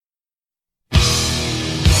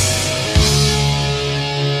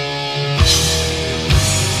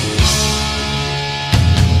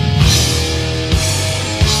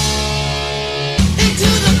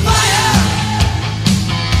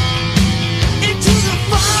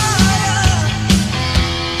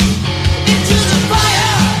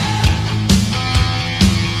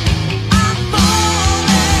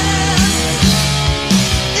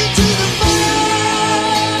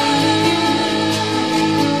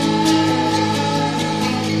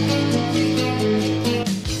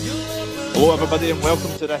Hello everybody and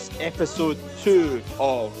welcome to this episode 2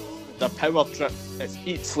 of The Power Trip. It's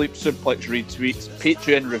Eat, Sleep, Suplex, Retweets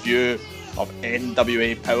Patreon review of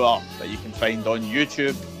NWA Power that you can find on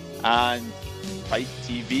YouTube and Fight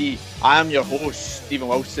TV. I am your host Stephen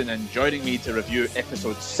Wilson, and joining me to review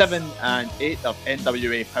episodes 7 and 8 of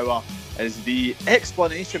NWA Power is the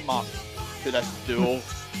explanation mark to this duo.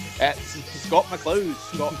 It's Scott McLeod.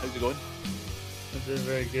 Scott, how's it going? I'm doing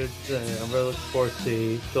very good. I'm really looking forward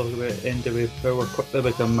to talking about NWA Power. Quickly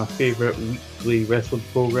become my favourite weekly wrestling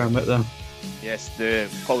programme out there. Yes,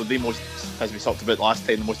 probably the most, as we talked about last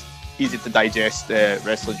time, the most easy to digest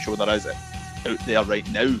wrestling show there is out there right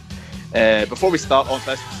now. Before we start on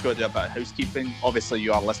this, we're just going to do a bit of housekeeping. Obviously,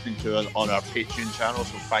 you are listening to us on our Patreon channel,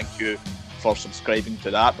 so thank you for subscribing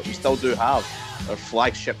to that. But we still do have our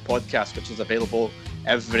flagship podcast, which is available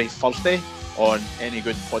every Thursday on any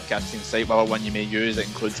good podcasting site, whatever one you may use. It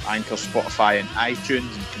includes Anchor, Spotify and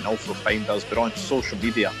iTunes. You can also find us, we're on social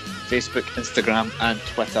media, Facebook, Instagram and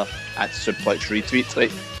Twitter at Suplex Retweets.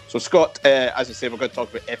 Right. So Scott, as I say, we're going to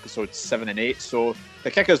talk about episodes 7 and 8. So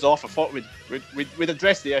to kick us off, I thought we'd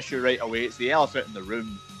address the issue right away. It's the elephant in the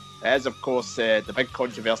room. It is, of course, the big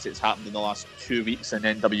controversy that's happened in the last 2 weeks in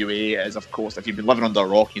NWA. It is, of course, if you've been living under a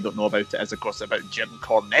rock, you don't know about it, is, of course, about Jim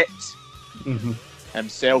Cornette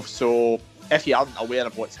himself. So if you aren't aware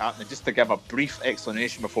of what's happening, just to give a brief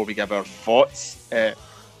explanation before we give our thoughts,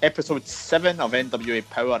 episode 7 of NWA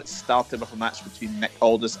Power, it started with a match between Nick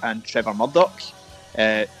Aldis and Trevor Murdoch.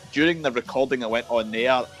 During the recording that went on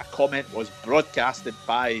there, a comment was broadcasted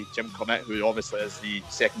by Jim Cornette, who obviously is the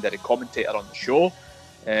secondary commentator on the show,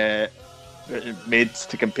 made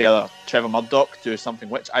to compare Trevor Murdoch to something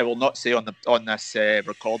which I will not say on this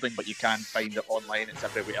recording, but you can find it online. It's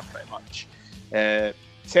everywhere pretty much.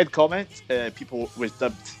 Said comment, people was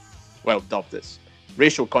dubbed as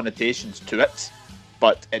racial connotations to it,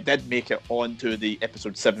 but it did make it onto the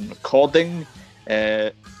episode 7 recording.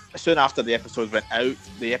 Soon after the episode went out,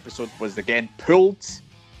 the episode was again pulled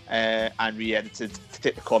and re-edited to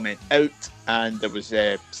take the comment out, and there was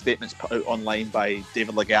statements put out online by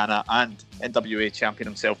David Lagana and NWA champion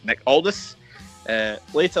himself, Nick Aldis.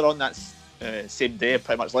 Later on that same day,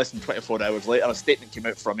 pretty much less than 24 hours later, a statement came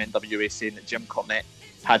out from NWA saying that Jim Cornette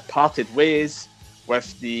had parted ways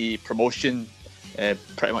with the promotion,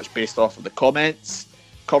 pretty much based off of the comments.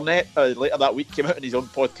 Cornette later that week came out on his own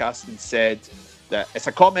podcast and said that it's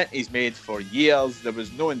a comment he's made for years. There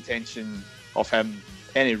was no intention of him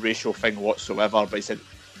any racial thing whatsoever, but he said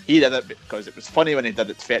he did it because it was funny when he did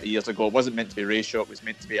it 30 years ago. It wasn't meant to be racial, it was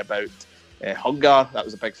meant to be about hunger. That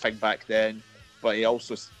was a big thing back then. But he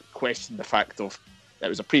also questioned the fact of it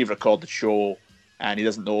was a pre-recorded show, and he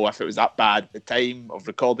doesn't know if it was that bad at the time of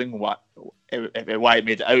recording, why it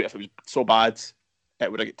made it out. If it was so bad,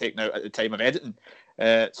 it would have got taken out at the time of editing.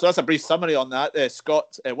 So that's a brief summary on that.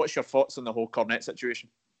 Scott, what's your thoughts on the whole Cornette situation?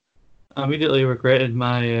 I immediately regretted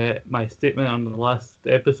my statement on the last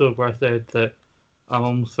episode where I said that I'm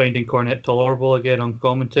almost finding Cornette tolerable again on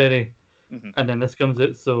commentary, and then this comes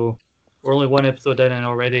out. So we're only one episode in, and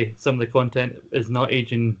already some of the content is not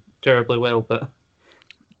aging terribly well. But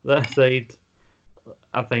that aside,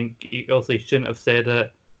 I think he also shouldn't have said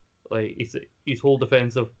it. Like his whole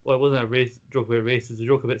defense of, well, it wasn't a joke about race, it's a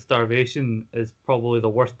joke about starvation, is probably the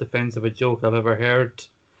worst defense of a joke I've ever heard.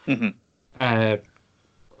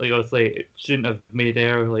 Like, honestly, it shouldn't have made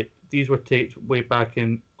air. Like, these were taped way back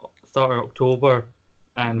in start of October,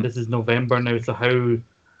 and this is November now. So how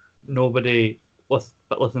nobody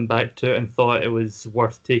listened back to it and thought it was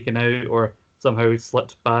worth taking out or somehow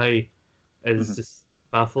slipped by is just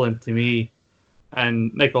baffling to me.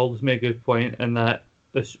 And Nick Aldis made a good point in that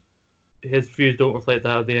his views don't reflect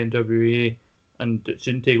that of the NWA, and it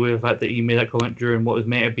shouldn't take away the fact that he made that comment during what was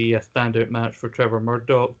meant to be a standout match for Trevor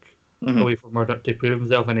Murdoch, a way for Murdoch to prove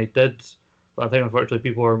himself, and he did. But I think unfortunately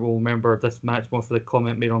people will remember this match more for the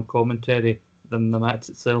comment made on commentary than the match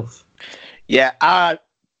itself. Yeah,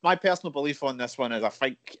 my personal belief on this one is I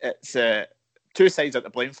think it's two sides out to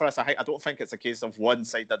blame for us. I don't think it's a case of one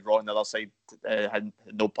side did wrong, the other side had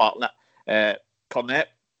no part in it. Cornette,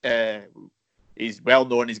 he's well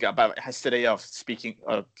known. He's got a bit of a history of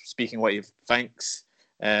speaking what he thinks,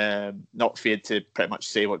 not afraid to pretty much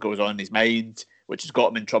say what goes on in his mind, which has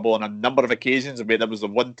got him in trouble on a number of occasions. I mean, there was the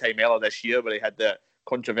one time earlier this year where he had the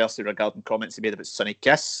controversy regarding comments he made about Sonny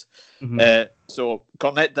Kiss. So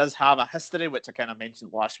Cornette does have a history, which I kind of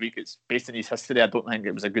mentioned last week. It's based on his history. I don't think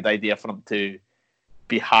it was a good idea for him to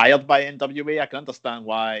be hired by NWA. I can understand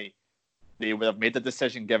why they would have made the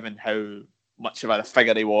decision given how much of a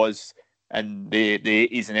figure he was in the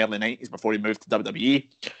 80s and early 90s before he moved to WWE.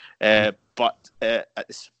 But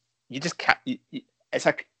you just can't. It's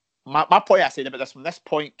like my point I said about this, when this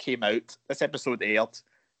point came out, this episode aired,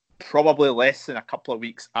 probably less than a couple of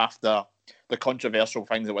weeks after the controversial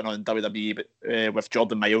things that went on in WWE, but with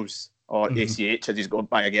Jordan Miles, or ACH as he's going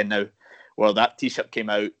by again now, where that T-shirt came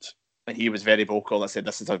out and he was very vocal. I said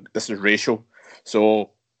this is racial.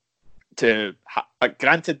 So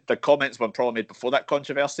granted, the comments were probably made before that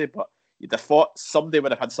controversy, but you'd have thought somebody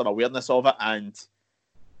would have had some awareness of it. And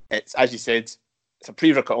it's, as you said, it's a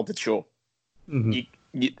pre-recorded show.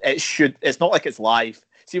 It's not like it's live.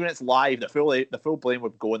 See, when it's live, the full blame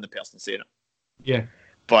would go on the person saying it. Yeah.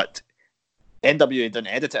 But NWA didn't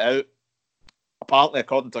edit it out. Apparently,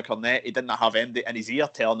 according to Cornette, he didn't have anybody in his ear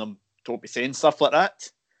telling him don't be saying stuff like that.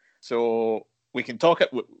 So we can talk it.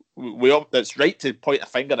 It's right to point a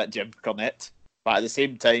finger at Jim Cornette, but at the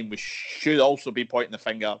same time, we should also be pointing the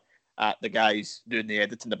finger at the guys doing the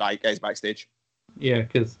editing, the guys backstage. Yeah,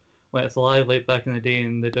 because when it's live, like back in the day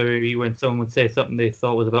in the WWE, when someone would say something they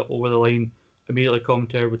thought was a bit over the line, immediately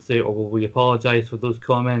commentator would say, "Oh, well, we apologise for those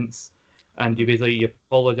comments," and you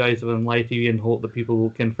apologise on live TV and hope that people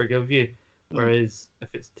can forgive you. Whereas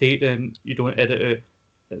if it's taped and you don't edit it,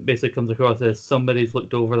 it basically comes across as somebody's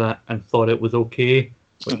looked over that and thought it was okay,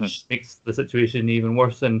 which makes the situation even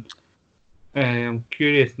worse. And I'm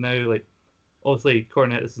curious now, like, obviously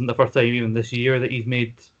Cornette, this isn't the first time even this year that he's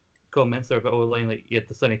made comments that are a bit over the line. Like, he had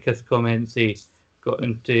the Sonny Kiss comments, he got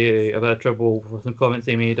into a bit of trouble for some comments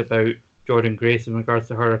he made about Jordan Grace in regards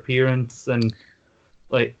to her appearance. And,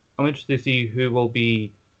 like, I'm interested to see who will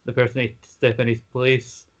be the person to step in his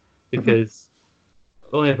place, because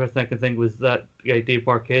the only person I can think was that guy Dave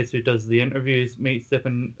Marquez, who does the interviews, might step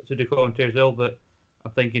in to do commentary as well. But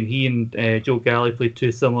I'm thinking he and Joe Galley played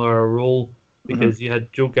too similar a role, because you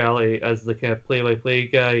had Joe Galley as the kind of play-by-play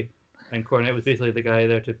guy, and Cornette was basically the guy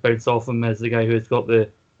there to bounce off him as the guy who has got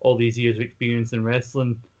all these years of experience in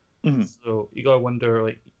wrestling. So you gotta wonder,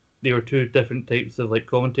 like, they were two different types of like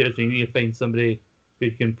commentators. You need to find somebody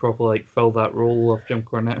who can properly like fill that role of Jim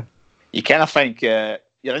Cornette. You kind of think you're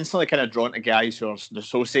instantly kind of drawn to guys who are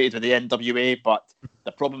associated with the NWA, but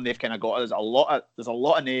the problem they've kind of got is there's a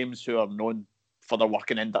lot of names who are known for their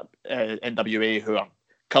work in NWA who are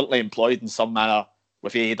currently employed in some manner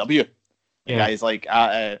with AEW. Yeah. Guys like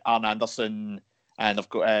Arn Anderson, and I've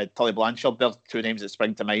got Tully Blanchard. They're two names that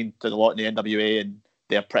spring to mind to a lot in the NWA, and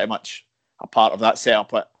they're pretty much a part of that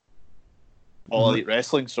setup at All Elite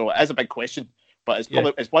Wrestling. So it is a big question, but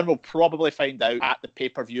it's one we'll probably find out at the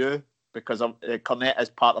pay-per-view, because Cornette is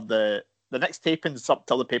part of the next tapings up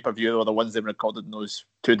till the pay-per-view, or the ones they recorded in those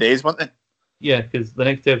 2 days, weren't they? Yeah, because the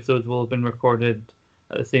next episodes will have been recorded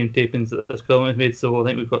at the same tapings that this comment made. So I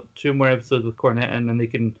think we've got 2 more episodes with Cornette in, and they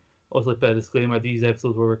can also put a disclaimer: these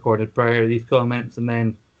episodes were recorded prior to these comments, and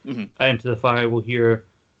then Into the Fire we'll hear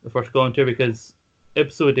the first commentary, because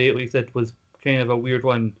episode 8, like you said, was kind of a weird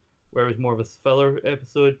one where it was more of a filler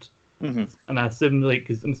episode. And I assume, like,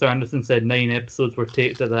 because Mr. Anderson said 9 episodes were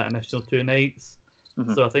taped at that initial 2 nights,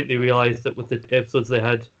 so I think they realised that with the episodes they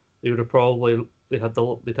had, they would have probably they'd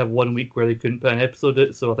have 1 week where they couldn't put an episode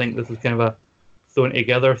out. So I think this is kind of a thrown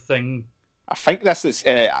together thing. I think this is.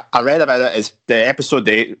 I read about it as the episode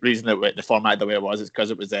 8. Reason that the format the way it was is because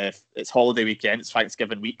it was it's holiday weekend. It's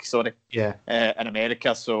Thanksgiving week. Sorry. Yeah. In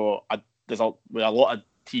America, so there's a lot of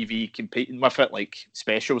TV competing with it, like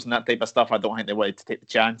specials and that type of stuff. I don't think they wanted to take the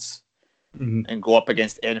chance and go up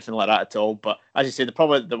against anything like that at all. But as you say,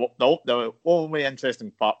 the only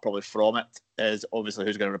interesting part probably from it is obviously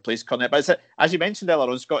who's going to replace Cornette. But as you mentioned earlier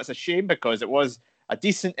on, Scott, it's a shame because it was a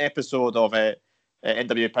decent episode of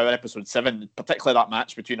NWA Power episode 7, particularly that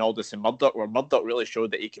match between Aldous and Murdoch, where Murdoch really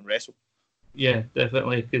showed that he can wrestle. Yeah,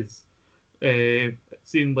 definitely, because it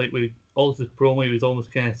seemed like Aldous' promo, he was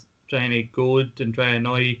almost kind of trying to goad and try to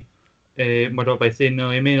annoy Murdoch by saying,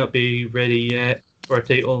 no, he may not be ready yet for a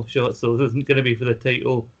title shot, so this isn't going to be for the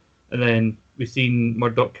title. And then we've seen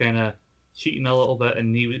Murdoch kind of cheating a little bit,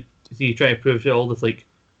 and he trying to prove to Aldous, like,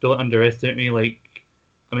 don't underestimate me, like,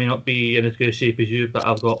 I may not be in as good a shape as you, but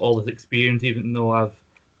I've got all this experience, even though I've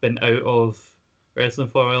been out of wrestling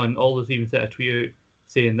for a while. And Aldous even sent a tweet out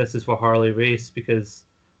saying this is for Harley Race, because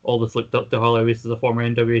Aldous looked up to Harley Race as a former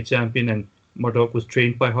NWA champion, and Murdoch was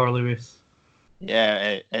trained by Harley Race.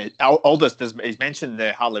 Yeah, Aldous he's mentioned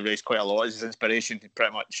Harley Race quite a lot as his inspiration. He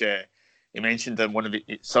pretty much he mentioned in one of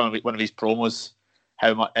his promos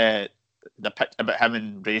how much the pitch about him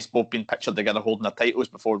and Race both being pictured together holding their titles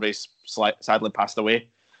before Race sadly passed away.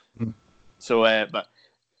 So, but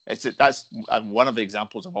that's one of the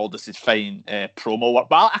examples of Aldous' fine promo work.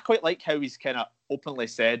 But I quite like how he's kind of openly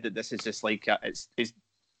said that this is just like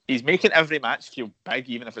he's making every match feel big,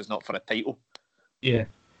 even if it's not for a title. Yeah,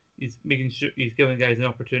 he's making sure he's giving guys an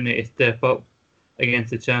opportunity to step up.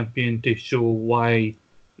 against the champion to show why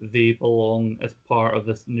they belong as part of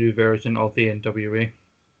this new version of the NWA.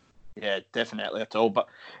 Yeah, definitely at all. But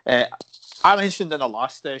I mentioned in the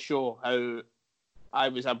last show how I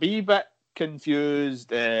was a wee bit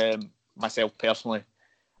confused myself personally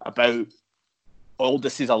about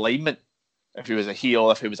Aldis's alignment. If he was a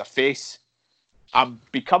heel, if he was a face, I'm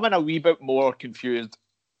becoming a wee bit more confused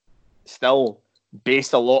still,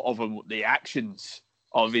 based a lot of the actions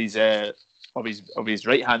of his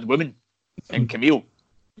right hand woman and Camille.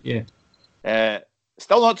 Yeah.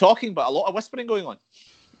 Still not talking, but a lot of whispering going on.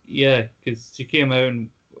 Yeah, because she came out and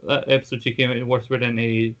that episode she came out and whispered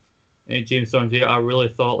into James Storm's ear. I really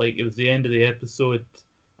thought like it was the end of the episode.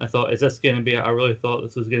 I thought, is this going to be? I really thought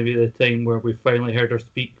this was going to be the time where we finally heard her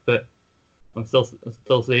speak, but I'm still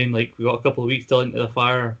saying like we got a couple of weeks still into the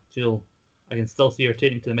fire. I can still see her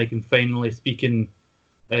taking to the mic and finally speaking.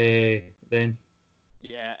 Then.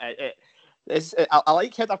 Yeah, I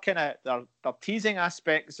like how they're teasing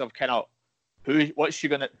aspects of kind of who's she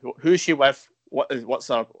with, what's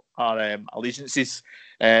her allegiances.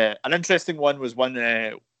 An interesting one was one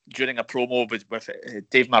during a promo with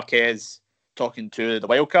Dave Marquez talking to the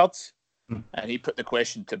Wildcards, and he put the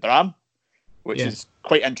question to Bram, which is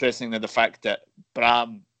quite interesting in the fact that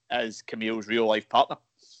Bram is Camille's real life partner.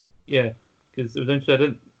 Yeah, because it was interesting. I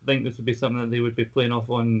didn't think this would be something that they would be playing off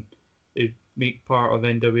on. They'd make part of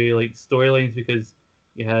NWA like storylines, because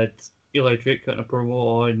you had Eli Drake cutting a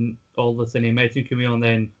promo on all this and he mentioned Camille, and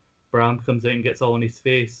then Bram comes out and gets all in his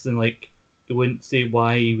face, and like he wouldn't say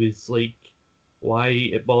why he was like why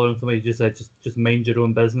it bothered him so much. He just said just mind your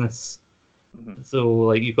own business. Mm-hmm. So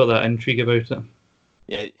like you've got that intrigue about it.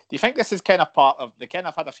 Yeah. Do you think this is kind of part of the kind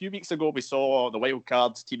of had a few weeks ago we saw the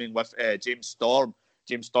Wildcards teaming with James Storm.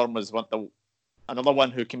 James Storm was another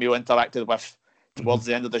one who Camille interacted with towards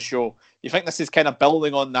the end of the show. Do you think this is kind of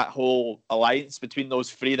building on that whole alliance between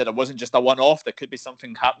those three, that it wasn't just a one-off, there could be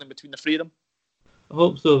something happening between the three of them? I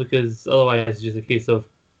hope so, because otherwise it's just a case of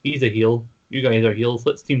he's a heel, you guys are heels,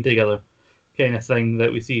 let's team together kind of thing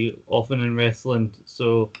that we see often in wrestling.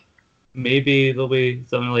 So maybe there'll be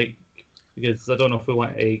something like, because I don't know if I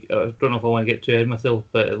want to get too ahead of myself,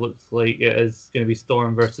 but it looks like it is going to be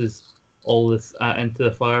Storm versus all this Into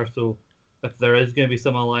the Fire. So if there is going to be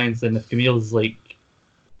some alliance, and if Camille's like,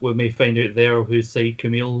 we may find out there whose side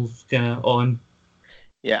Camille's kind of on.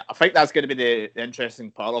 Yeah, I think that's going to be the interesting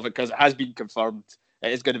part of it, because it has been confirmed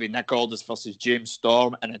it is going to be Nick Aldis versus James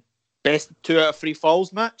Storm in a best 2 out of 3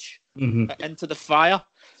 falls match Into the Fire.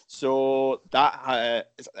 So that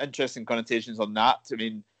is interesting connotations on that. I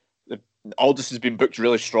mean, Aldis has been booked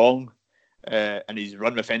really strong, and he's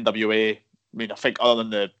run with NWA. I mean, I think other than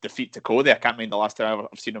the defeat to Cody, I can't mind the last time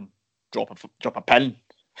I've seen him drop a pin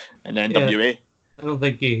in the NWA. I don't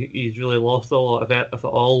think he's really lost a lot of it, if at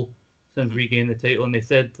all, since regaining the title. And they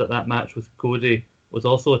said that match with Cody was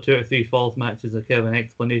also a 2 out of 3 falls match, as a kind of an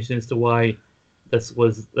explanation as to why this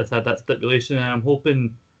had that stipulation. And I'm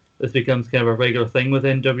hoping this becomes kind of a regular thing with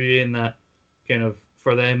NWA, and that kind of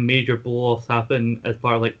for them major blow-offs happen as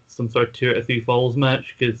part of like some sort of 2 out of 3 falls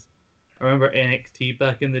match. Because I remember NXT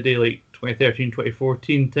back in the day, like 2013,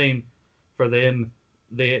 2014 time, for them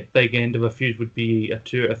the big end of a feud would be a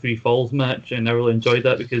 2 out of 3 falls match, and I really enjoyed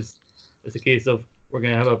that, because it's a case of we're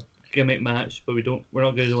going to have a gimmick match, but we're not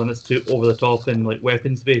going to do one that's too over the top and like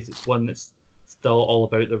weapons based. It's one that's still all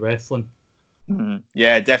about the wrestling. Mm-hmm.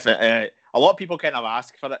 Yeah, definitely. A lot of people kind of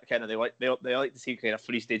ask for it. Kind of they like to see kind of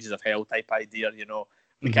 3 stages of hell type idea. You know,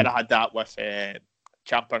 we kind of had that with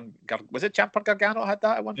Ciampa. Was it Ciampa Gargano had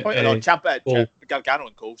that at one point? No, Ciampa Gargano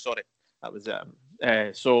and Cole. Sorry, that was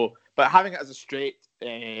so. But having it as a straight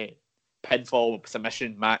pinfall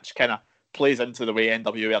submission match kind of plays into the way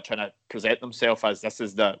NWA are trying to present themselves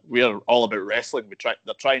as we're all about wrestling.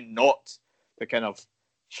 They're trying not to kind of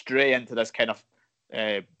stray into this kind of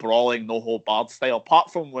brawling, no hold barred style.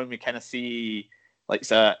 Apart from when we kind of see like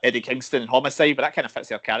Eddie Kingston and Homicide, but that kind of fits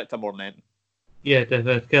their character more than anything. Yeah,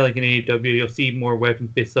 definitely. It's kind of like in AEW, you'll see more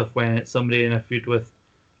weapons-based stuff when it's somebody in a feud with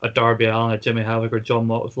a Darby Allin, a Jimmy Havoc, or John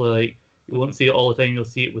Moxley. Like, you won't see it all the time. You'll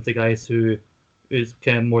see it with the guys who's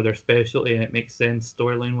kind of more their specialty, and it makes sense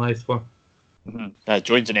storyline-wise for. Mm-hmm.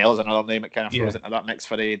 Joey Janela is another name that kind of throws into that mix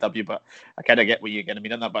for AEW, but I kind of get what you're going to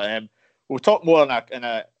mean in that. But we'll talk more in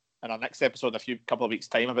our next episode in a couple of weeks'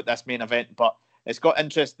 time about this main event. But it's got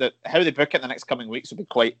interest that how they book it in the next coming weeks will be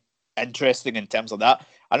quite interesting in terms of that.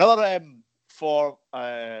 Another for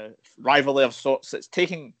rivalry of sorts that's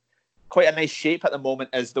taking quite a nice shape at the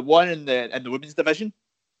moment is the one in the women's division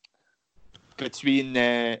between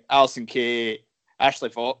Allysin Kay, Ashley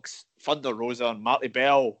Fox, Thunder Rosa, and Marty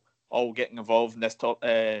Bell all getting involved in this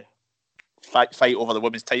fight over the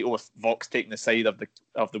women's title with Vox taking the side of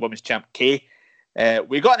the women's champ Kay.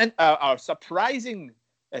 We got a surprising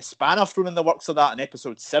spanner thrown in the works of that in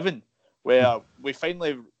episode 7, where we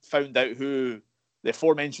finally found out who the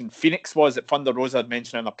aforementioned Phoenix was that Thunder Rosa had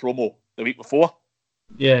mentioned in a promo the week before.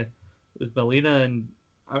 Yeah, it was Melina, and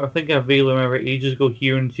I think I vaguely remember ages ago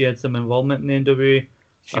hearing she had some involvement in the NWA.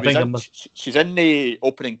 She's in the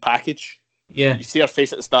opening package. Yeah, you see her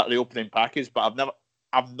face at the start of the opening package, but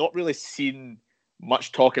I've not really seen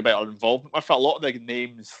much talk about her involvement with it. A lot of the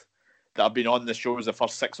names that have been on the shows the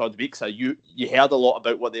first 6 odd weeks, you heard a lot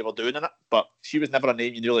about what they were doing in it, but she was never a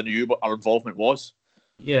name you really knew what her involvement was.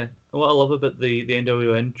 Yeah, and what I love about the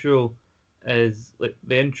NWO intro is like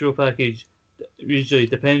the intro package. Usually,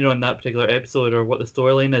 depending on that particular episode or what the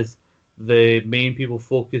storyline is, the main people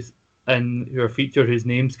focus and who are featured, whose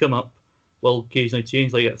names come up, will occasionally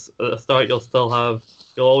change. Like at the start, you'll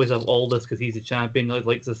always have Aldous because he's a champion,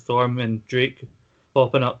 like the Storm and Drake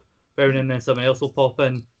popping up. Every now and then someone else will pop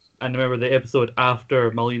in. And remember the episode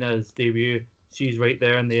after Melina's debut, she's right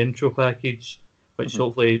there in the intro package, which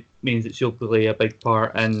hopefully means that she'll play a big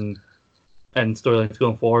part in storylines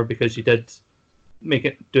going forward, because she did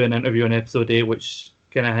do an interview on episode 8, which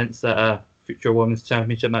kind of hints at a future women's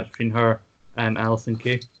championship match between her and Allysin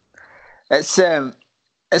Kay. It's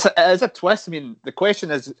a twist. I mean, the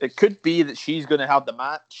question is, it could be that she's going to have the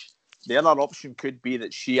match. The other option could be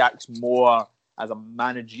that she acts more as a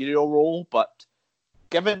managerial role, but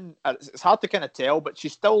given it's hard to kind of tell, but she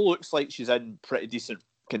still looks like she's in pretty decent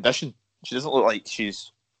condition. She doesn't look like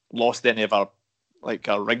she's lost any of her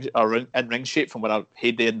in-ring shape from when her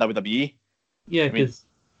heyday in WWE. Yeah, because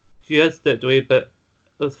she has stepped away, but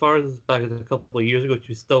as far as back as a couple of years ago, she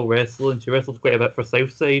was still wrestling. She wrestled quite a bit for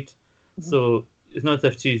Southside, so it's not as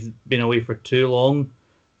if she's been away for too long.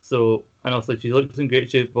 So, and also she looks in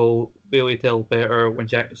great shape. We'll be able to tell better when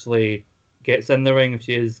she actually gets in the ring if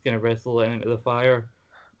she is going to wrestle into the fire.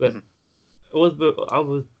 But I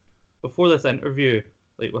was before this interview,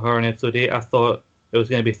 like with her in episode 8, I thought it was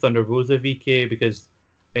going to be Thunder Rosa VK, because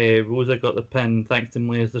Rosa got the pin thanks to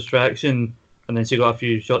Melina's distraction, and then she got a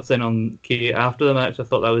few shots in on Kay after the match. I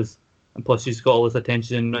thought that was, and plus she's got all this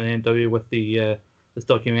attention on NW with this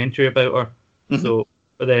documentary about her. So,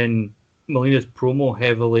 but then Melina's promo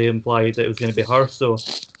heavily implied that it was going to be her, so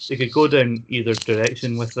they could go down either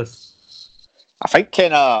direction with this. I think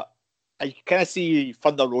I kind of see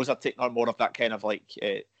Thunder Rosa taking on more of that kind of like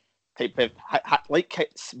type of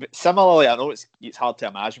similarly. I know it's hard to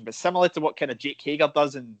imagine, but similar to what kind of Jake Hager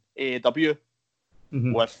does in AEW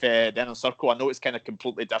with the Inner Circle. I know it's kind of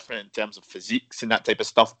completely different in terms of physiques and that type of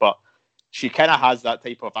stuff, but she kind of has that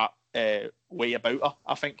type of way about her.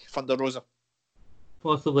 I think Thunder Rosa.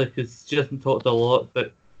 Possibly, because she hasn't talked a lot,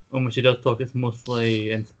 but when she does talk, it's mostly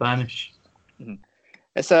in Spanish.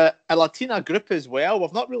 It's a Latina group as well.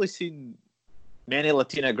 We've not really seen many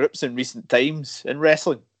Latina groups in recent times in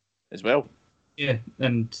wrestling as well. Yeah,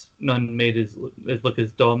 and none made as look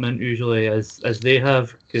as dominant usually as they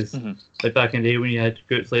have, because like back in the day when you had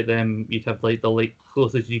groups like them, you'd have like the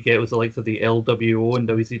closest you get was the likes of the LWO and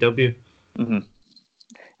WCW.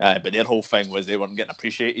 But their whole thing was they weren't getting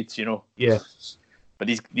appreciated, you know. Yeah. But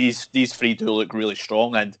these three do look really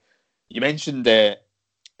strong, and you mentioned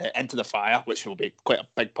Into the Fire, which will be quite a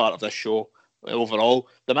big part of this show overall.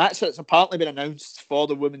 The match that's apparently been announced for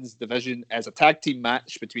the women's division is a tag team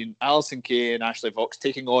match between Allysin Kay and Ashley Vox,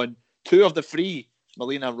 taking on 2 of the 3,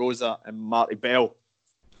 Melina Rosa and Marty Bell.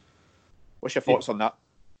 What's your thoughts on that?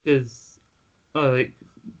 Because I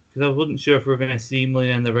wasn't sure if we were going to see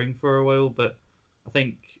Melina in the ring for a while, but I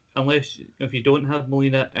think if you don't have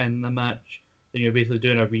Melina in the match, then you're basically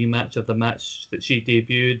doing a rematch of the match that she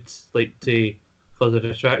debuted, like to cause a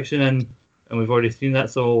distraction in, and we've already seen that,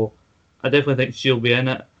 so I definitely think she'll be in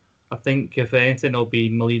it. I think if anything, it'll be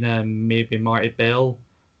Melina and maybe Marty Bell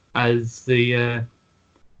as the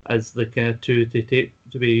kind of 2 to take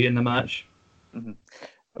to be in the match. I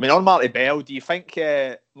mean, on Marty Bell, do you think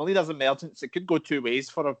Melina's emergence, it could go 2 ways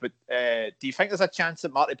for her, but do you think there's a chance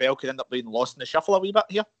that Marty Bell could end up being lost in the shuffle a wee bit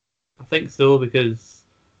here? I think so, because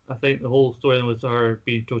I think the whole storyline was her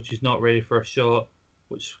being told she's not ready for a shot,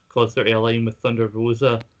 which caused her to align with Thunder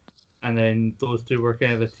Rosa, and then those 2 were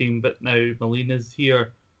kind of a team. But now Melina's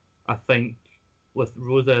here. I think with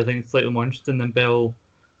Rosa, I think it's slightly more interesting than Bell,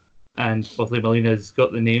 and obviously Melina's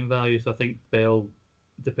got the name value, so I think Bell,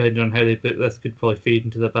 depending on how they put this, could probably fade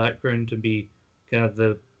into the background and be kind of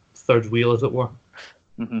the third wheel, as it were.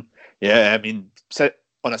 Yeah, I mean,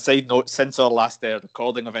 on a side note, since our last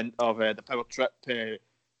recording of the Power Trip,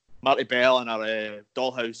 Marty Bell and our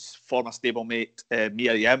Dollhouse former stablemate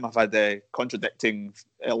Mia Yim have had contradicting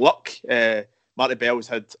luck. Marty Bell's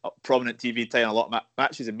had prominent TV time in a lot of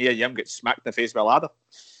matches, and Mia Yim gets smacked in the face with a ladder.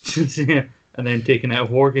 Yeah, and then taken out of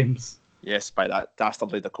War Games. Yes, by that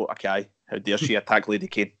dastardly Dakota Kai. How dare she attack Lady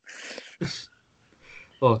Kane?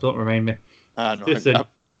 Oh, don't remind me. I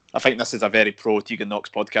think this is a very pro Tegan Knox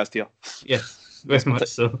podcast here. Yes, very much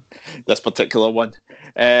so. This particular one.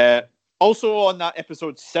 Also on that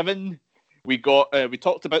episode 7, we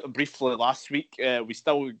talked about them briefly last week. We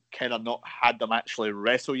still kind of not had them actually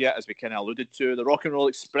wrestle yet, as we kind of alluded to. The Rock and Roll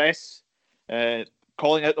Express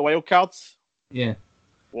calling out the wild cards. Yeah.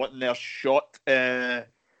 Wanting their shot.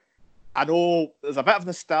 I know there's a bit of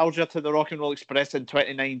nostalgia to the Rock and Roll Express in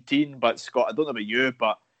 2019, but Scott, I don't know about you,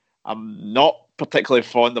 but I'm not particularly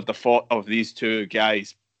fond of the thought of these two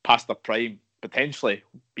guys past their prime potentially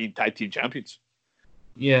being tag team champions.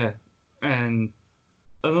 Yeah, and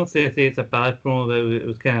I don't say it's a bad promo, but it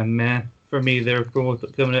was kind of meh for me, their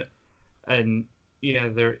promo coming out. And yeah,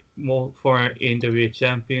 they're more former AWA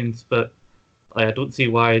champions, but I don't see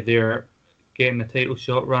why they're getting a title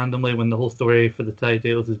shot randomly when the whole story for the tag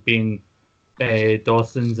titles has been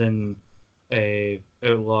Dawson's and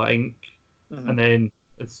Outlaw Inc. Mm-hmm. And then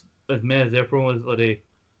it's as many as their promos, bloody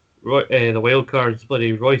the wild cards,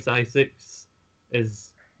 bloody Royce Isaacs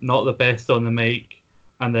is not the best on the mic,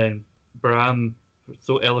 and then Bram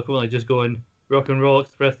so eloquently just going, Rock and Roll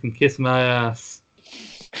Express can kiss my ass.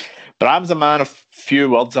 Bram's a man of few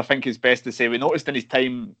words, I think is best to say. We noticed in his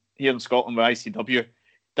time here in Scotland with ICW,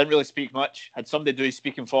 didn't really speak much. Had somebody do his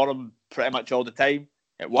speaking for him pretty much all the time.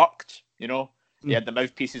 It worked, you know. He had the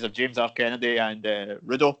mouthpieces of James R. Kennedy and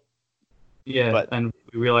Rudo. Yeah, and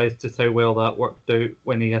we realised just how well that worked out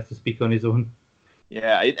when he had to speak on his own.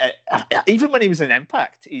 Yeah, even when he was in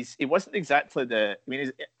Impact, he wasn't exactly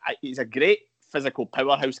he's a great physical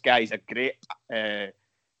powerhouse guy. He's a great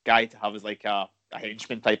guy to have as like a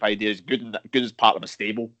henchman type idea. He's good as part of a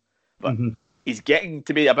stable. But he's getting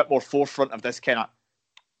to be a bit more forefront of this kind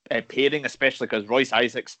of pairing, especially because Royce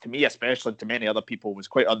Isaacs, to me especially, and to many other people, was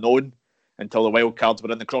quite unknown until the wild cards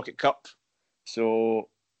were in the Crockett Cup. So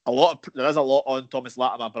there is a lot on Thomas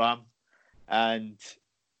Latimer Bram, and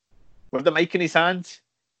with the mic in his hand,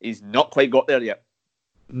 he's not quite got there yet.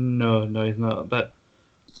 No, he's not. But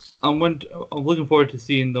I'm looking forward to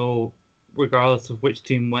seeing, though, regardless of which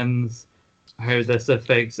team wins, how this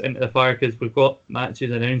affects Into the Fire, because we've got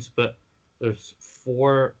matches announced, but there's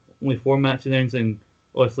only four matches announced, and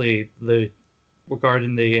obviously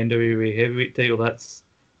regarding the NWA heavyweight title, that's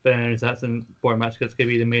been announced. That's an important match because it's going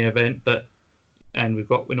to be the main event. And we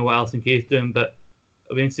know what Alison Kay's doing, but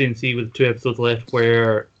it'll be interesting to see with 2 episodes left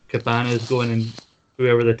where Cabana is going and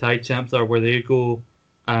whoever the tag champs are, where they go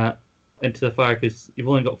Into the Fire, because you've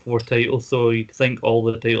only got 4 titles, so you'd think all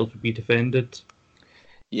the titles would be defended.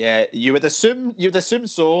 Yeah, you'd assume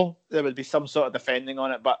so. There would be some sort of defending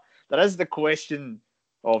on it, but there is the question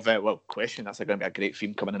of that's going to be a great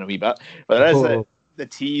theme coming in a wee bit. But there is the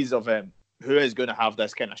tease of who is going to have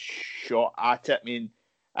this kind of shot at it. I mean,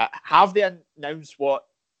 have they announced what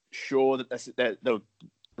show that the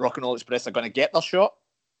Rock and Roll Express are going to get their shot?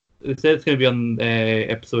 They said it's going to be on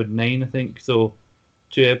episode 9, I think. So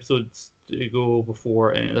 2 episodes to go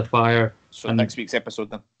before Into the Fire. So next week's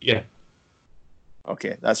episode then. Yeah.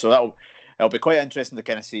 Okay, it'll be quite interesting to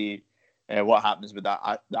kind of see what happens with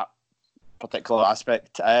that particular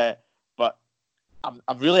aspect. But I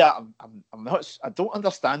don't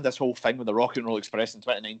understand this whole thing with the Rock and Roll Express in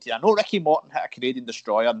 2019. I know Ricky Morton hit a Canadian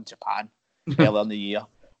Destroyer in Japan earlier in the year,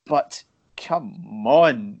 but come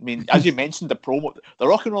on. I mean, as you mentioned, the promo, the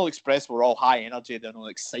Rock and Roll Express were all high energy, they were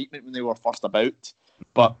excitement when they were first about.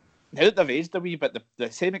 But now that they've aged a wee bit,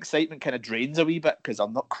 the same excitement kind of drains a wee bit because they're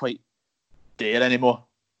not quite there anymore.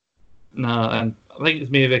 No, and I think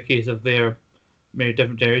it's maybe a case of they're maybe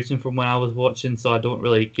different generation from when I was watching, so I don't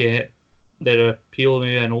really get their appeal.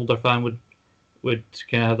 Maybe an older fan would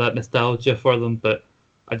kind of have that nostalgia for them, but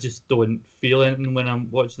I just don't feel anything when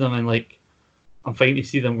I'm watching them, and like I'm fine to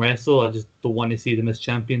see them wrestle. I just don't want to see them as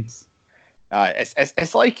champions.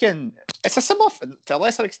 It's like it's a similar, to a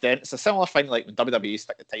lesser extent, it's a similar thing like when WWE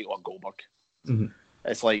stick the title on Goldberg. Mm-hmm.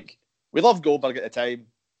 It's like we love Goldberg at the time.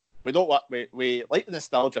 We don't we like the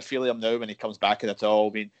nostalgia feel him now when he comes back at it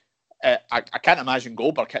all. I mean, I can't imagine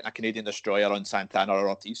Goldberg hitting a Canadian Destroyer on Santana or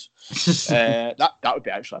Ortiz. That would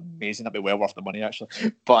be actually amazing. That'd be well worth the money, actually.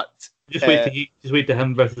 But just wait till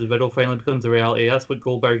him versus Riddle finally becomes a reality. That's what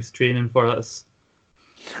Goldberg's training for.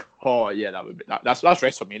 Oh yeah, that would be that's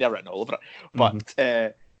WrestleMania written all over it. But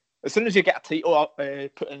as soon as you get a title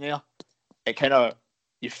put in there, it kind of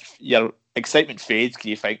your excitement fades because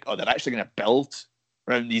you think, oh, they're actually going to build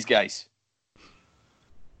around these guys.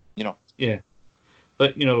 You know. Yeah,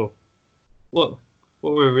 but look,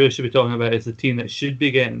 what we really should be talking about is the team that should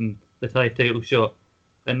be getting the title shot,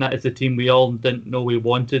 and that is the team we all didn't know we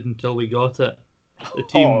wanted until we got it. The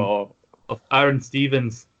team of Aaron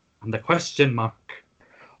Stevens and the question mark.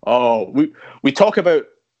 Oh, we talk about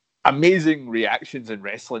amazing reactions in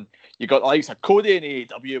wrestling. You got the likes of Cody in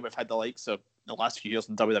AEW. We've had the likes of the last few years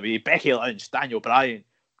in WWE, Becky Lynch, Daniel Bryan,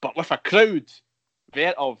 but with a crowd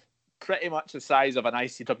of pretty much the size of an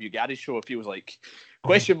ICW garage show. It feels like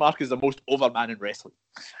question mark is the most over man in wrestling.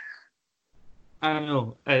 I don't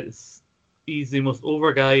know. He's the most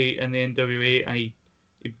over guy in the NWA, and he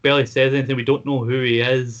barely says anything. We don't know who he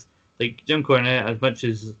is. Like Jim Cornette, as much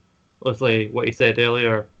as obviously what he said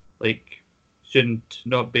earlier, like shouldn't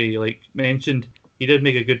not be like mentioned. He did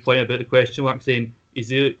make a good point about the question mark, saying he's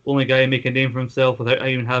the only guy making a name for himself without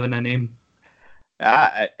even having a name.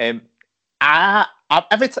 The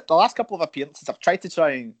last couple of appearances, I've tried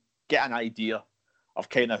and get an idea of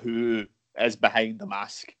kind of who is behind the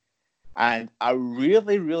mask, and I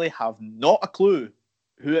really, really have not a clue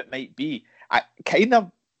who it might be. I kind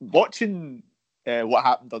of watching what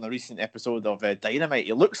happened on a recent episode of Dynamite.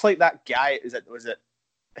 He looks like that guy. Was it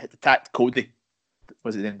attacked Cody?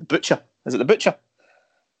 Was it the Butcher? Is it the Butcher?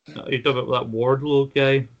 No, you're talking about that Wardlow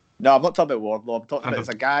guy? No, I'm not talking about Wardlow. I'm talking about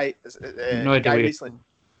a guy. No idea.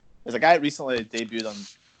 There's a guy recently debuted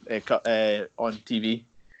on TV.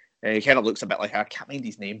 He kind of looks a bit like I can't mind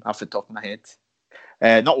his name off the top of my head.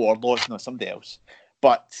 Not Wardlow, no, somebody else.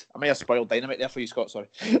 But I may have spoiled Dynamite there for you, Scott. Sorry.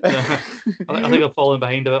 I think I've fallen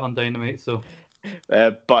behind a bit on Dynamite. So,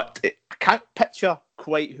 but I can't picture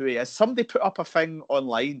quite who he is. Somebody put up a thing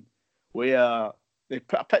online where they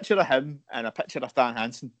put a picture of him and a picture of Stan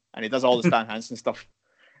Hansen, and he does all the Stan Hansen stuff.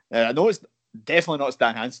 I know it's definitely not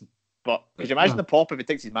Stan Hansen, but could you imagine the pop if he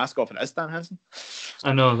takes his mask off and it is Stan Hansen?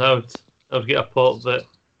 I know that would get a pop, but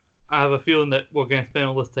I have a feeling that we're going to spend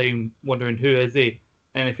all this time wondering who is he,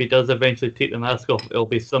 and if he does eventually take the mask off, it'll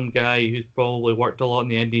be some guy who's probably worked a lot in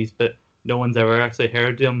the Indies, but no one's ever actually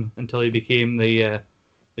heard him until he became the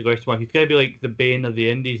question mark. He's going to be like the bane of the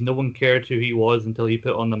Indies. No one cared who he was until he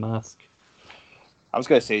put on the mask. I was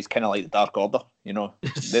going to say he's kind of like the Dark Order, you know.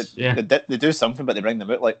 Yeah. They do something, but they bring them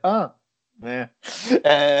out like, yeah.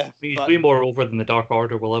 He's way more over than the Dark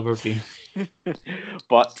Order will ever be.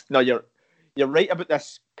 But no, you're right about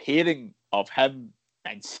this pairing of him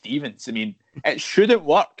and Stevens. I mean, it shouldn't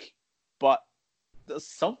work, but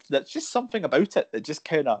there's just something about it that just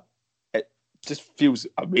it just feels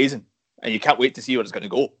amazing, and you can't wait to see where it's going to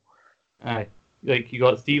go. Aye, like you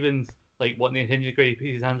got Stevens like wanting the attention grade, he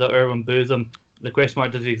puts his hands out, everyone boos him. The question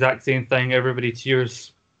mark does the exact same thing. Everybody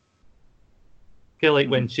cheers. Kind of like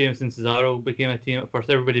when Sheamus and Cesaro became a team at first.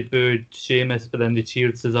 Everybody booed Sheamus, but then they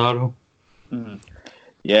cheered Cesaro. Mm-hmm.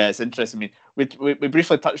 Yeah, it's interesting. I mean, we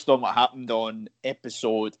briefly touched on what happened on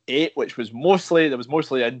episode 8, which was mostly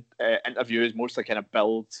interviews, mostly kind of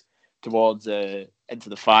build towards Into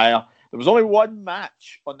the Fire. There was only one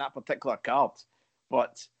match on that particular card,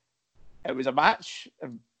 but it was a match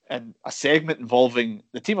and a segment involving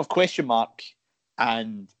the team of question mark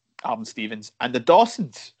and Aaron Stevens and the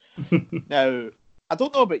Dawsons. Now, I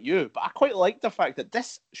don't know about you, but I quite like the fact that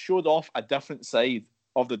this showed off a different side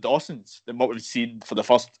of the Dawsons than what we've seen for the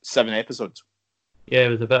first 7 episodes. Yeah, it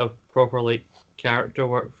was a bit of proper like character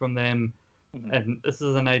work from them. Mm-hmm. And this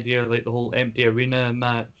is an idea like the whole empty arena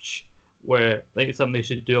match where like it's something they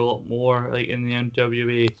should do a lot more like in the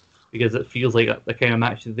NWA, because it feels like the kind of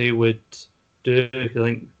match that they would do. I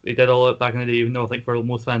think they did all it back in the day, even though I think for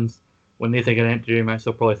most fans when they think of an empty arena match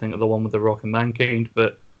they'll probably think of the one with The Rock and Mankind,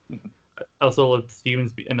 but I also loved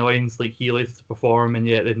Stevens' annoyance, like he likes to perform and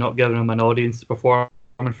yet they've not given him an audience to perform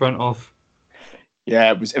in front of.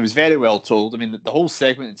 Yeah, it was very well told. I mean, the whole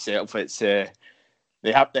segment itself, it's they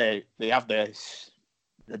have the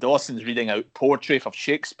Dawsons reading out poetry from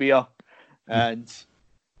Shakespeare, and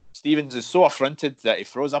Stevens is so affronted that he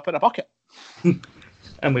throws up in a bucket.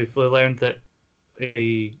 And we've learned that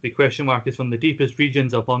the question mark is from the deepest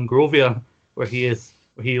regions of Monrovia, where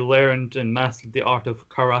he learned and mastered the art of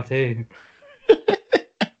karate.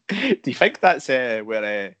 Do you think that's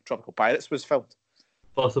where Tropical Pirates was filmed?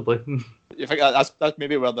 Possibly. You think that's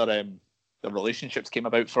maybe where the relationships came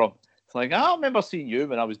about from? It's like, I remember seeing you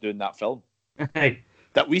when I was doing that film. Hey.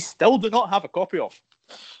 That we still do not have a copy of.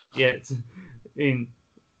 Yeah,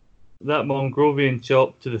 that Mongrovian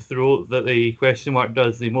chop to the throat that the question mark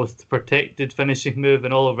does, the most protected finishing move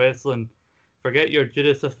in all of wrestling. Forget your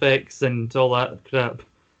Judas effects and all that crap.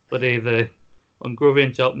 But the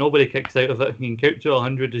Mongrovian chop, nobody kicks out of it. You can count to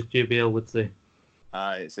 100, as JBL would say.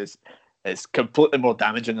 It's completely more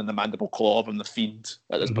damaging than the mandible claw from the Fiend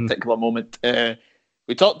at this particular moment.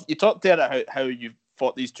 You talked there about how you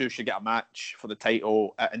thought these two should get a match for the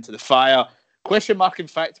title at Into the Fire. Question mark, in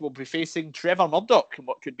fact, will be facing Trevor Murdoch in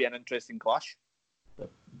what could be an interesting clash.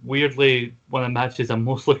 Weirdly, one of the matches I'm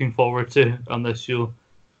most looking forward to on this show,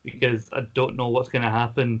 because I don't know what's going to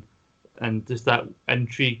happen, and just that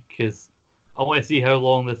intrigue, because I want to see how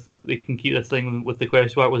long they can keep this thing with the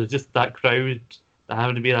question mark. Was it just that crowd that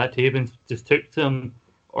happened to be that taping just took to him,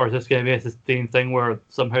 or is this going to be a sustained thing where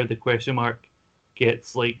somehow the question mark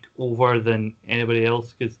gets like over than anybody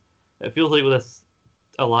else? Because it feels like with this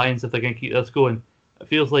alliance, if they're going to keep this going, it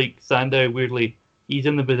feels like Sandow, weirdly, he's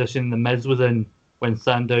in the position The Miz was in when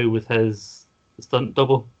Sandow was his stunt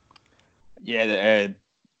double. Yeah,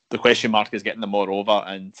 the question mark is getting them more over,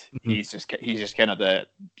 and he's just kind of the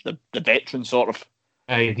veteran sort of.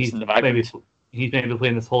 He's maybe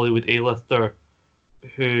playing this Hollywood A-lister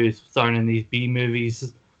who's starring in these B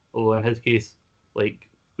movies. Although in his case, like,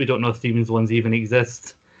 we don't know if Steven's ones even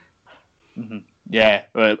exist. Mm-hmm. Yeah,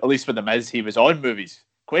 well, at least with The Miz, he was on movies.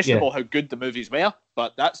 Questionable how good the movies were,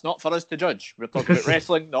 but that's not for us to judge. We're talking about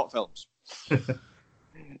wrestling, not films.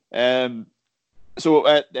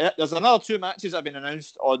 So there's another 2 matches that have been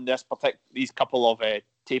announced on these couple of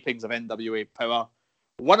tapings of NWA Power.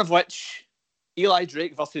 One of which, Eli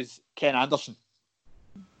Drake versus Ken Anderson.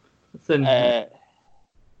 There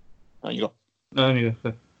you go. No, you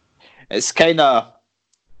go. It's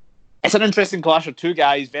an interesting clash of 2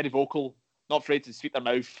 guys, very vocal, not afraid to speak their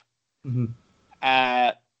mouth. Mm-hmm.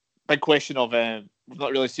 Big question of we've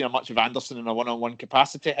not really seen much of Anderson in a one-on-one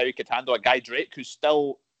capacity, how he could handle a guy Drake who's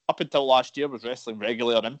still, up until last year, was wrestling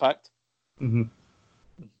regularly on Impact. Mm-hmm.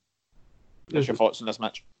 What's your thoughts on this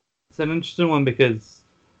match? It's an interesting one because,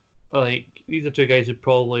 like, these are 2 guys who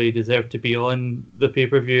probably deserve to be on the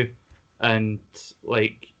pay-per-view, and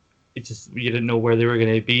like, it's just you didn't know where they were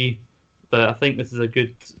going to be. But I think this is a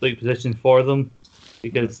good position for them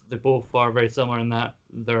because they both are very similar in that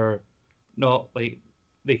they're not like,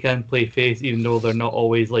 they can play face even though they're not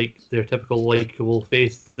always like their typical likable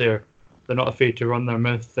face. They're not afraid to run their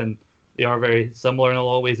mouth, and they are very similar in a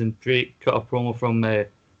lot of ways. And Drake cut a promo from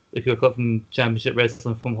Championship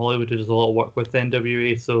Wrestling from Hollywood, who does a lot of work with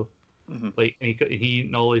NWA. So like, and he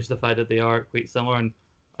acknowledged the fact that they are quite similar, and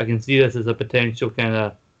I can see this as a potential kind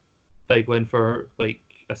of big win for like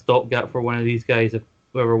a stopgap for one of these guys, if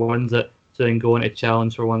whoever wins it, to then go on to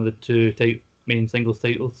challenge for one of the 2 main singles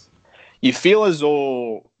titles. You feel as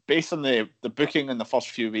though, based on the booking in the first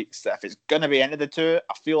few weeks, that if it's going to be any of the 2,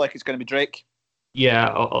 I feel like it's going to be Drake. Yeah,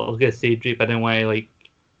 I was going to say Drake, but I didn't want to like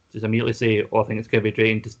just immediately say, I think it's going to be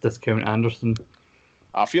Drake and just discount Anderson.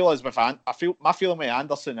 My feeling with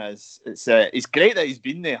Anderson is it's great that he's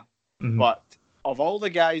been there, but of all the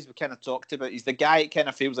guys we kind of talked about, he's the guy it kind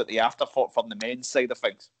of feels like the afterthought from the men's side of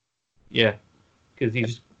things. Yeah,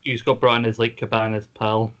 because he's got brought in as like Cabana's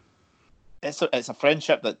pal. It's a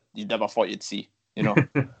friendship that you never thought you'd see, you know.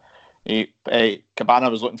 Cabana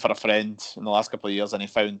was looking for a friend in the last couple of years, and he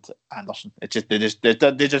found Anderson. They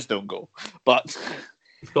just don't go. But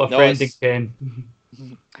he's got a friend in Ken.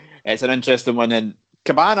 It's an interesting one, and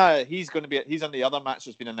Cabana, he's on the other match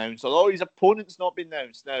that's been announced, although his opponent's not been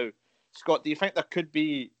announced. Now, Scott, do you think there could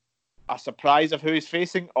be a surprise of who he's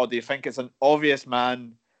facing, or do you think it's an obvious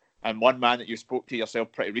man and one man that you spoke to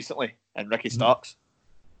yourself pretty recently, and Ricky Starks?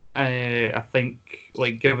 I think,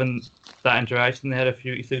 like, given that interaction they had a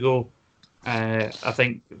few weeks ago, I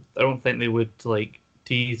don't think they would like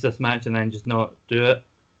tease this match and then just not do it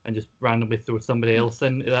and just randomly throw somebody else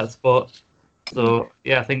into that spot. So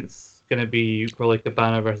yeah, I think it's going to be probably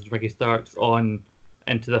Cabana versus Ricky Starks on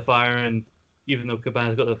Into the Fire, and even though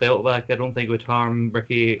Cabana's got the belt back, I don't think it would harm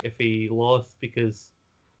Ricky if he lost, because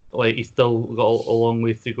like he's still got a long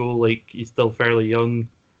ways to go. Like, he's still fairly young,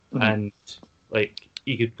 and like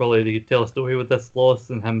they could tell a story with this loss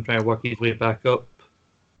and him trying to work his way back up.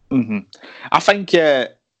 I think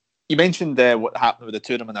you mentioned what happened with the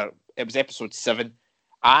two of them. It was episode 7.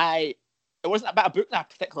 It wasn't a bit of book that I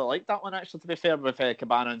particularly liked that one, actually, to be fair, with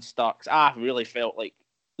Cabana and Starks. I really felt like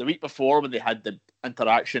the week before when they had the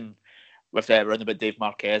interaction with around about Dave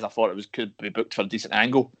Marquez, I thought could be booked for a decent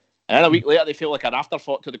angle. And then a week later, they feel like an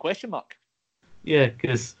afterthought to the question mark. Yeah,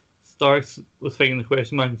 because Starks was fighting the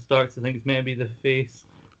question mark, and Starks, I think, is maybe the face,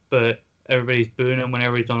 but everybody's booing him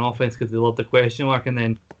whenever he's on offense because they love the question mark. And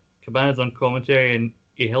then Cabana's on commentary and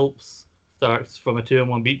he helps Starks from a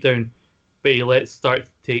 2-on-1 beatdown, but he lets Starks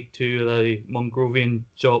take 2 of the Mongrovian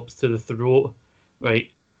chops to the throat, right,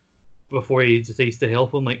 before he decides to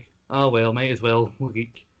help him. Like, well, might as well.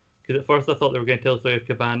 Because at first I thought they were going to tell the story of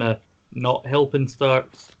Cabana not helping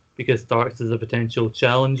Starks because Starks is a potential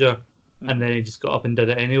challenger, and then he just got up and did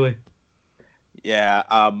it anyway. Yeah,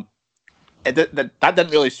 that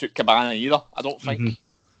didn't really suit Cabana either. I don't think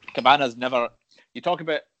Cabana's never. You talk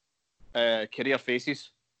about career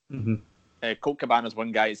faces. Colt Cabana's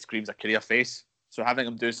one guy who screams a career face. So having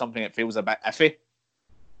him do something that feels a bit iffy.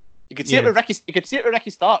 You could see it with Ricky. You could see it with Ricky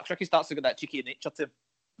Starks. Ricky Starks has got that cheeky nature to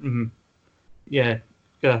him. Yeah,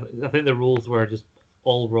 I think the roles were just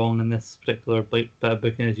all wrong in this particular bit of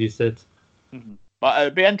booking, as you said. But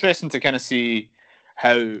it'd be interesting to kind of see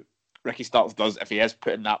how Ricky Starks does if he is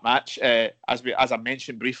put in that match. As I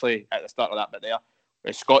mentioned briefly at the start of that bit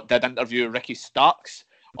there, Scott did interview Ricky Starks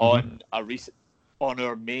on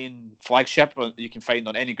our main flagship you can find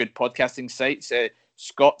on any good podcasting sites.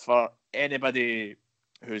 Scott, for anybody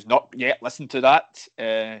who's not yet listened to that,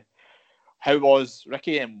 how was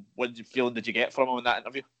Ricky and what feeling did you get from him in that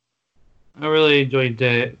interview? I really enjoyed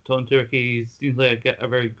talking to Ricky. He seems like a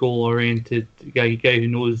very goal-oriented guy who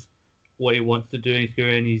knows what he wants to do in his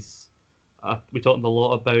career, and he's we talked a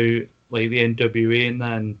lot about like the NWA and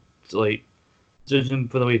that, and like judging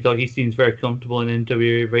from the way he talks, he seems very comfortable in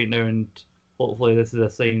NWA right now, and hopefully this is a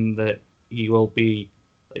sign that he will be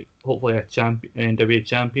like hopefully a champion, an NWA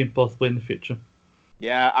champion possibly in the future.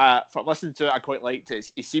 Yeah, from listening to it, I quite liked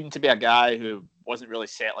it. He seemed to be a guy who wasn't really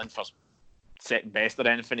settling for second best or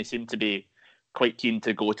anything. He seemed to be quite keen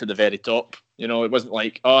to go to the very top. You know, it wasn't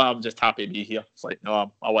like, oh, I'm just happy to be here. It's like,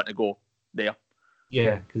 no, I want to go there.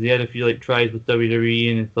 Yeah, because he had a few like tries with WWE,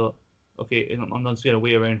 and he thought, okay, I'm not just going to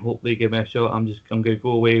wait around, hope they give me a shot. I'm going to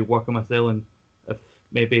go away, work on myself, and if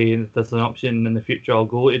maybe there's an option in the future, I'll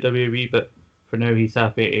go to WWE. But for now, he's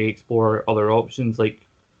happy to explore other options, like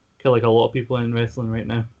a lot of people in wrestling right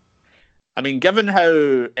now. I mean, given how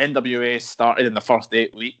NWA started in the first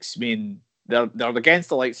 8 weeks, I mean, they're against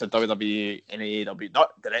the likes of WWE and AEW,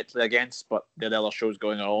 not directly against, but there are other shows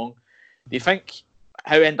going along. Do you think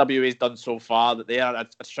how NWA's done so far that they are an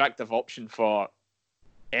attractive option for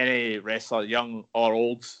any wrestler, young or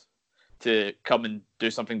old, to come and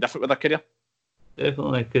do something different with their career?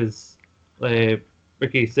 Definitely, because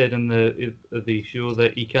Ricky said in the show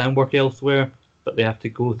that he can work elsewhere, but they have to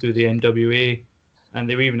go through the NWA, and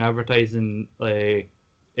they were even advertising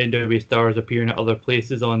NWA stars appearing at other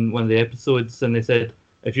places on one of the episodes, and they said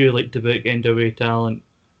if you like to book NWA talent,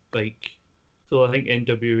 so I think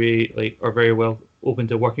NWA are very well open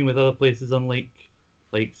to working with other places, unlike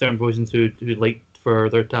certain promotions who like for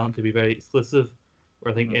their talent to be very exclusive.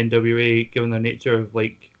 Where I think NWA, given their nature of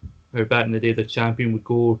how back in the day the champion would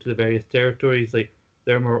go to the various territories,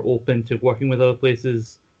 they're more open to working with other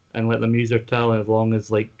places and let them use their talent as long as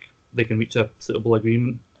they can reach a suitable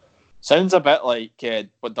agreement. Sounds a bit like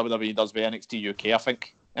what WWE does with NXT UK, I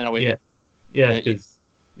think, in a way. Yeah, because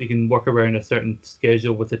they can work around a certain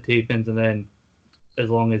schedule with the tapings, and then as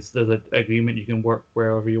long as there's an agreement, you can work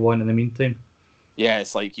wherever you want in the meantime. Yeah,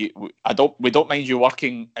 it's like we don't mind you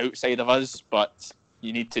working outside of us, but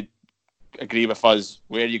you need to agree with us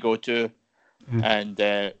where you go to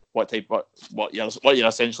and what you're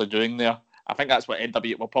essentially doing there. I think that's what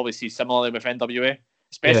NWA will probably see similarly with NWA,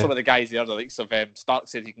 especially with the guys there. The likes of Stark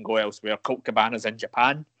said he can go elsewhere. Colt Cabana's in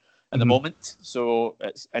Japan at the moment, so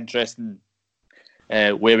it's interesting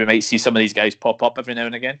where we might see some of these guys pop up every now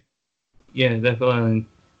and again. Yeah, definitely. And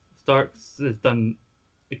Starks has done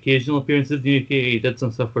occasional appearances in the UK. He did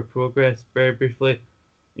some stuff for Progress very briefly.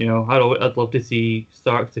 You know, I'd love to see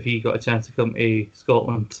Starks if he got a chance to come to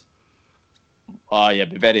Scotland. Oh yeah,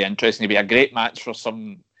 it'd be very interesting. It'd be a great match for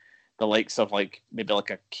the likes of maybe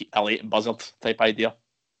a Leighton Buzzard type idea.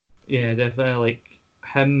 Yeah, definitely.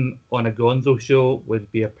 Him on a Gonzo show would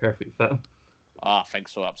be a perfect fit. I think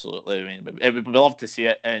so, absolutely. I mean, it would be love to see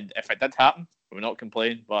it, and if it did happen, we would not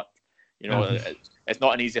complain. But you know, it's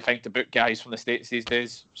not an easy thing to book guys from the States these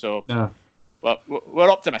days. So, but we're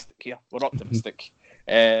optimistic here. We're optimistic.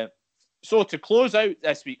 So to close out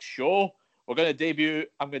this week's show, I'm going to debut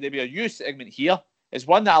a new segment here. It's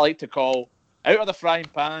one that I like to call Out of the Frying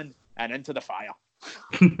Pan and Into the Fire.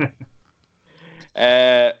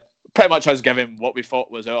 Pretty much us giving what we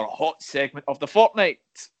thought was our hot segment of the fortnight.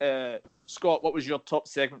 Scott, what was your top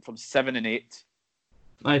segment from 7 and 8?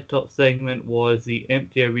 My top segment was the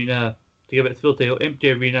Empty Arena, to give it its full title,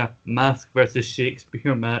 Empty Arena Mask versus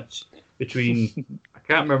Shakespeare match between, I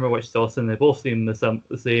can't remember which Dawson, they both seem the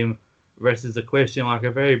same, versus a question mark,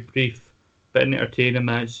 a very brief but entertaining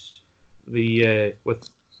match. With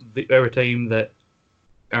every time that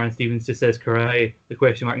Aaron Stevens just says karate, the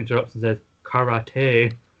question mark interrupts and says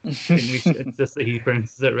karate. It's just that he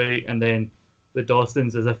pronounces it right, and then the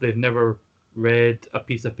Dawsons, as if they've never read a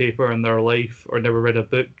piece of paper in their life or never read a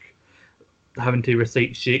book, having to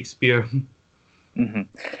recite Shakespeare.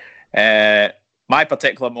 My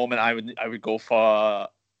particular moment, I would go for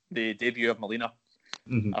the debut of Melina.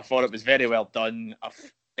 Mhm. I thought it was very well done.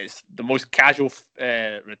 It's the most casual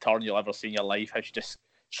return you'll ever see in your life. How she just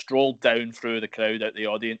strolled down through the crowd out the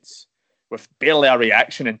audience with barely a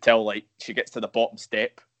reaction until like she gets to the bottom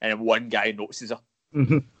step and one guy notices her.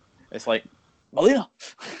 Mhm. It's like, Melina.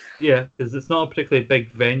 Yeah, because it's not a particularly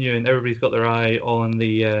big venue, and everybody's got their eye on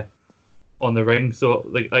the ring. So,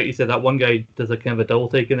 like you said, that one guy does a kind of a double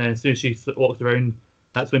take, and then as soon as she walks around,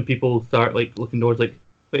 that's when people start like looking towards, like,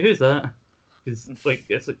 wait, who's that? Because like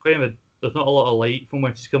it's a kind of there's not a lot of light from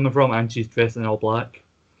where she's coming from, and she's dressed in all black.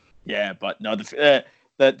 Yeah, but no,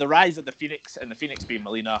 the rise of the Phoenix and the Phoenix being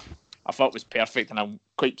Melina, I thought was perfect, and I'm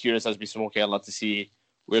quite curious as we spoke earlier to see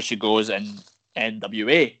where she goes in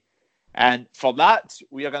NWA. And for that,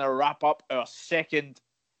 we are going to wrap up our second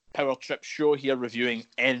Power Trip show here, reviewing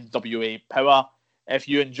NWA Power. If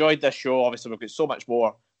you enjoyed this show, obviously we've got so much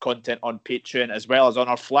more content on Patreon as well as on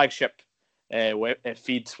our flagship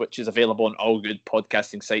feed, which is available on all good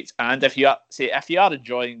podcasting sites. And if you are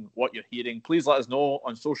enjoying what you're hearing, please let us know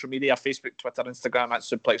on social media: Facebook, Twitter, Instagram at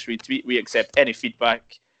Suplex Retweet. We accept any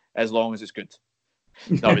feedback as long as it's good.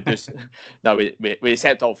 No, we do. No, we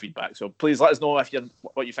accept all feedback. So please let us know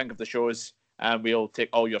what you think of the shows, and we'll take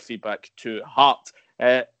all your feedback to heart.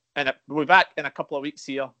 And we'll be back in a couple of weeks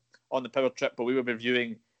here on the Power Trip, but we will be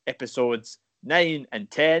reviewing episodes 9 and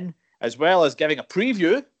 10, as well as giving a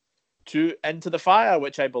preview to Into the Fire,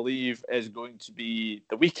 which I believe is going to be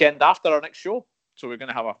the weekend after our next show. So we're going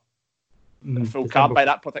to have a full card by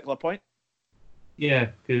that particular point. Yeah,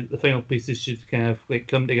 because the final pieces should kind of like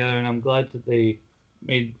come together, and I'm glad that they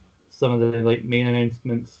made some of the like main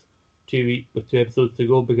announcements 2 weeks with 2 episodes to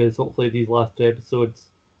go, because hopefully these last 2 episodes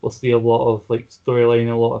we'll see a lot of like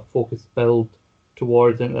storyline, a lot of focus build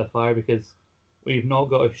towards Into the Fire, because we've not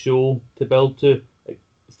got a show to build to. Like,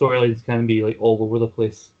 storylines can be like all over the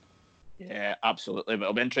place. Yeah, absolutely. But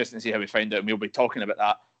it'll be interesting to see how we find out, and we'll be talking about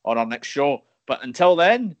that on our next show. But until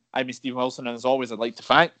then, I'm Stephen Wilson, and as always, I'd like to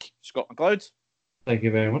thank Scott McLeod. Thank you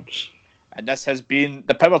very much. And this has been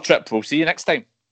the Power Trip. We'll see you next time.